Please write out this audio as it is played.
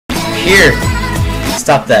Here!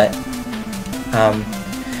 Stop that.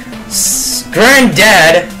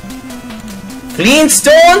 Granddad!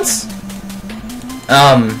 FLEENSTONES?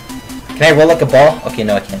 Can I roll like a ball? Okay,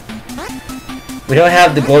 no I can't. We don't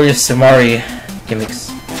have the glorious SOMARI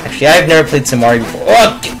gimmicks. Actually, I've never played SOMARI before.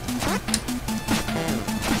 Oh!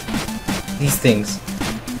 These things.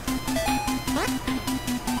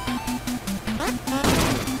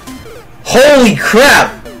 Holy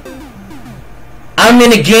crap! I'm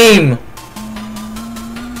in a game!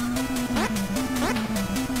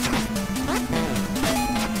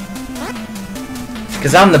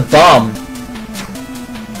 Cause I'm the bomb.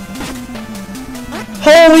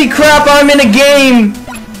 Holy crap, I'm in a game!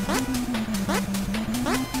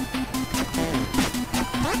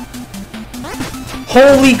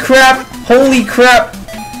 Holy crap! Holy crap!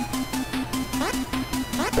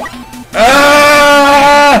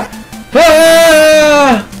 Ah!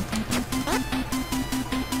 Ah!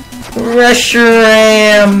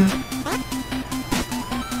 Reshiram!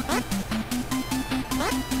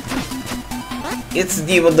 It's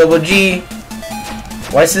Diva Double G.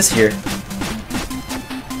 Why is this here?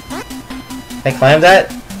 Can I climb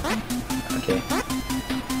that? Okay.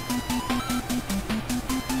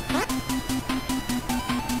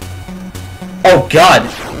 Oh god!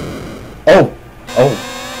 Oh! Oh!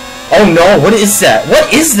 Oh no! What is that?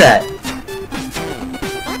 What is that?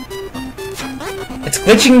 It's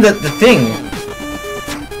glitching the thing.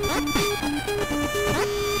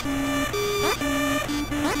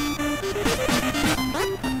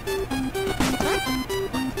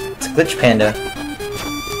 It's a glitch panda.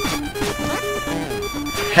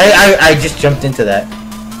 Hey, I just jumped into that.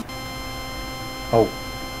 Oh.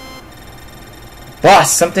 Boss,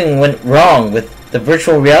 something went wrong with the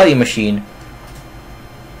virtual reality machine.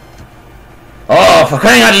 Oh, for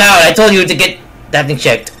crying out loud, I told you to get that thing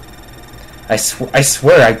checked. I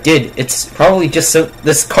swear I did. It's probably just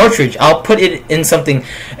this cartridge. I'll put it in something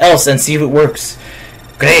else and see if it works.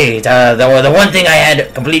 Great, the one thing I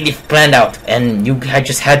had completely planned out, and I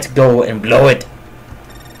just had to go and blow it.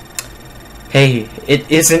 Hey,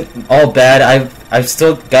 it isn't all bad. I've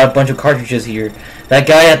still got a bunch of cartridges here. That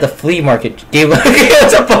guy at the flea market gave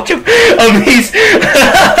us a bunch of these.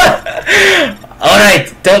 All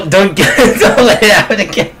right, don't let it happen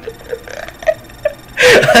again.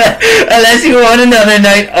 Unless you want another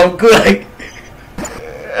night of good at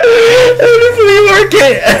the flea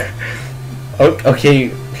market. Okay,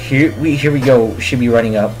 here we go. Should be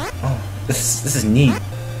running up. Oh, this is neat.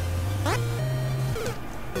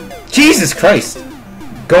 Jesus Christ!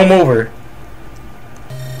 Game over.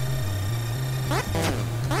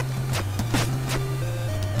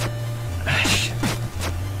 Ah, shit.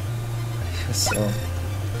 So...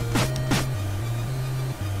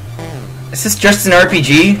 Is this just an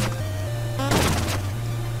RPG?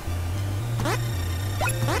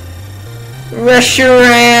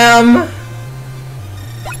 Reshiram!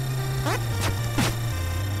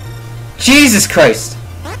 Jesus Christ!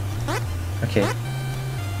 Okay.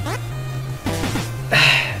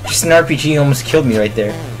 Just an RPG almost killed me right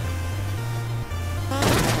there.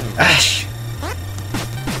 Ash.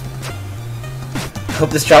 I hope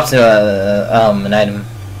this drops an item.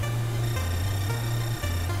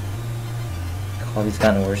 Quality's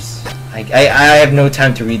gotten worse. I have no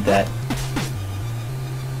time to read that.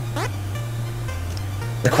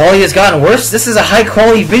 The quality has gotten worse? This is a high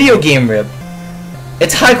quality video game, Rip.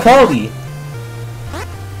 It's high quality.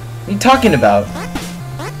 What are you talking about?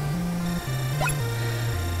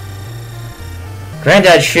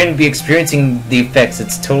 Granddad shouldn't be experiencing the effects.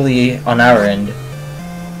 It's totally on our end.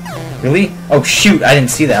 Really? Oh shoot, I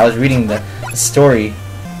didn't see that. I was reading the story.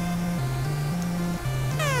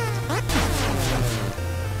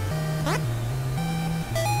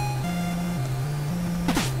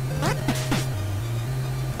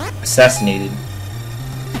 Assassinated.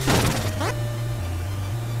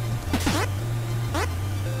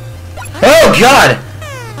 Oh god!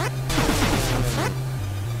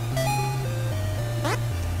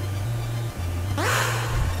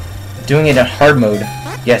 Doing it in hard mode.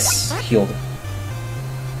 Yes, healed.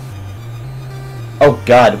 Oh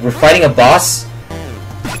god, we're fighting a boss?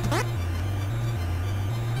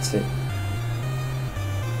 That's it.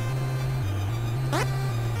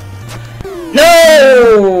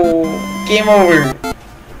 No! Game over.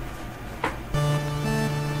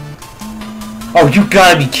 Oh, you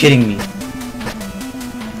gotta be kidding me.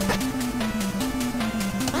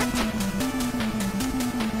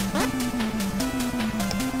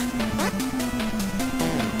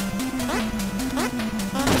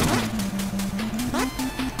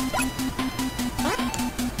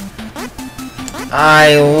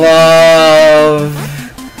 I love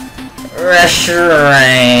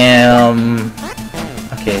Reshiram.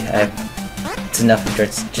 Okay, it's enough of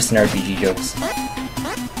just an RPG jokes.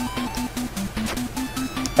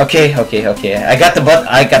 Okay. I got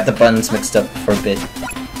the buttons mixed up for a bit.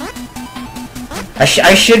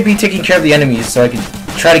 I should be taking care of the enemies so I can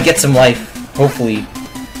try to get some life, hopefully.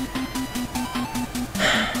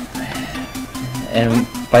 And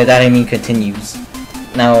by that I mean continues.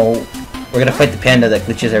 Now we're gonna fight the panda that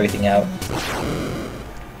glitches everything out.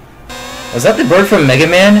 Was that the bird from Mega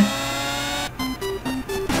Man?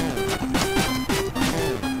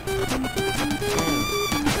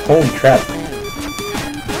 Holy crap.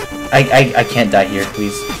 I can't die here,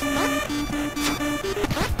 please.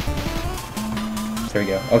 There we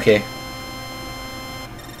go. Okay.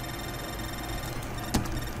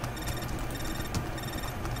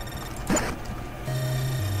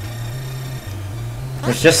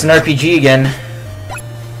 It's just an RPG again.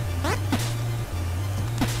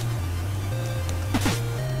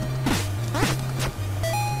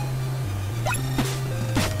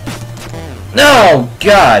 No!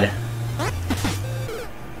 God!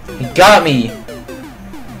 He got me!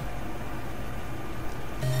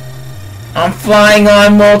 I'm flying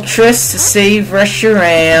on Moltres to save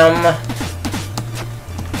Reshiram.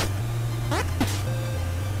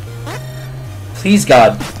 Please,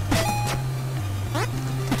 God.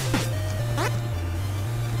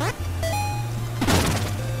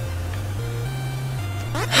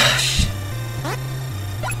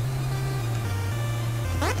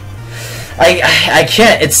 I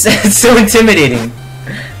can't. It's so intimidating.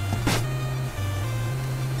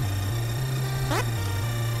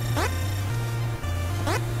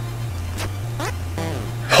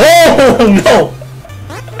 Oh no!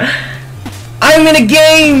 I'm in a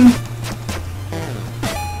game.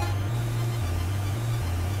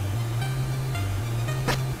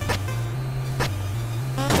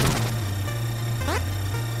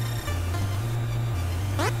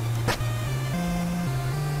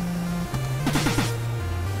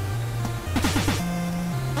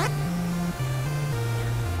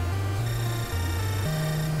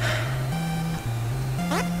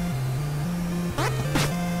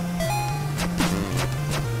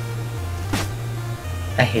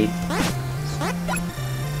 I hate.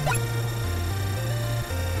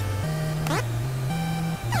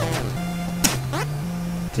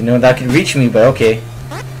 Didn't know that could reach me, but okay.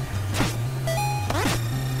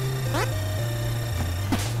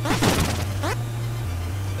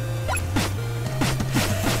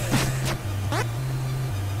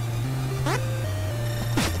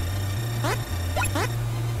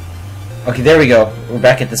 Okay, there we go. We're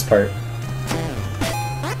back at this part.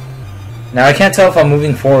 Now I can't tell if I'm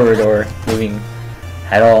moving forward or moving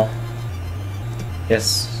at all.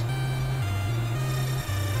 Yes.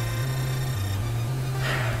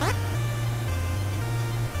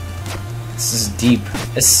 This is deep.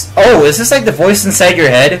 Oh, is this like the voice inside your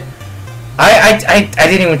head? I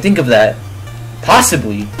didn't even think of that.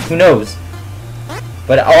 Possibly. Who knows?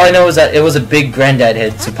 But all I know is that it was a big granddad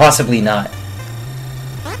head, so possibly not.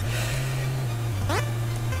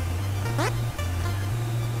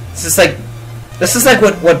 This is like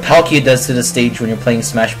what Palkia does to the stage when you're playing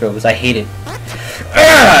Smash Bros. I hate it.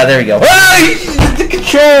 Ah, there we go. Ah, the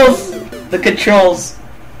controls. The controls.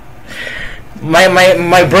 My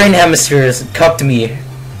brain hemisphere has cupped me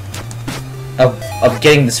of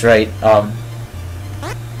getting this right. I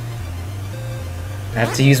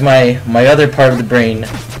have to use my other part of the brain.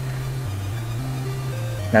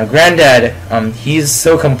 Now, Granddad, he's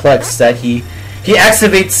so complex that he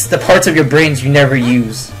activates the parts of your brains you never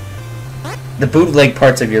use. The bootleg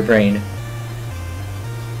parts of your brain.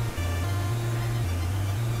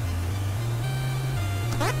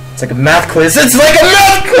 It's like a math quiz. It's like a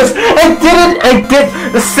math quiz! I did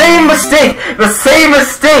the same mistake! The same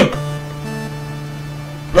mistake!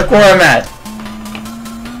 Look where I'm at.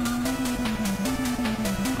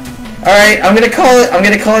 Alright, I'm gonna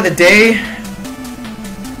call it a day.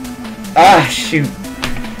 Ah, shoot.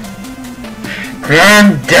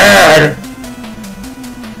 Granddad!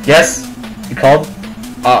 Yes? You called?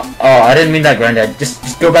 Oh, I didn't mean that, Granddad.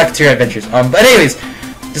 Just go back to your adventures. But anyways,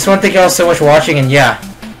 just want to thank y'all so much for watching, and yeah.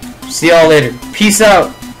 See y'all later. Peace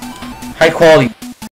out. High quality.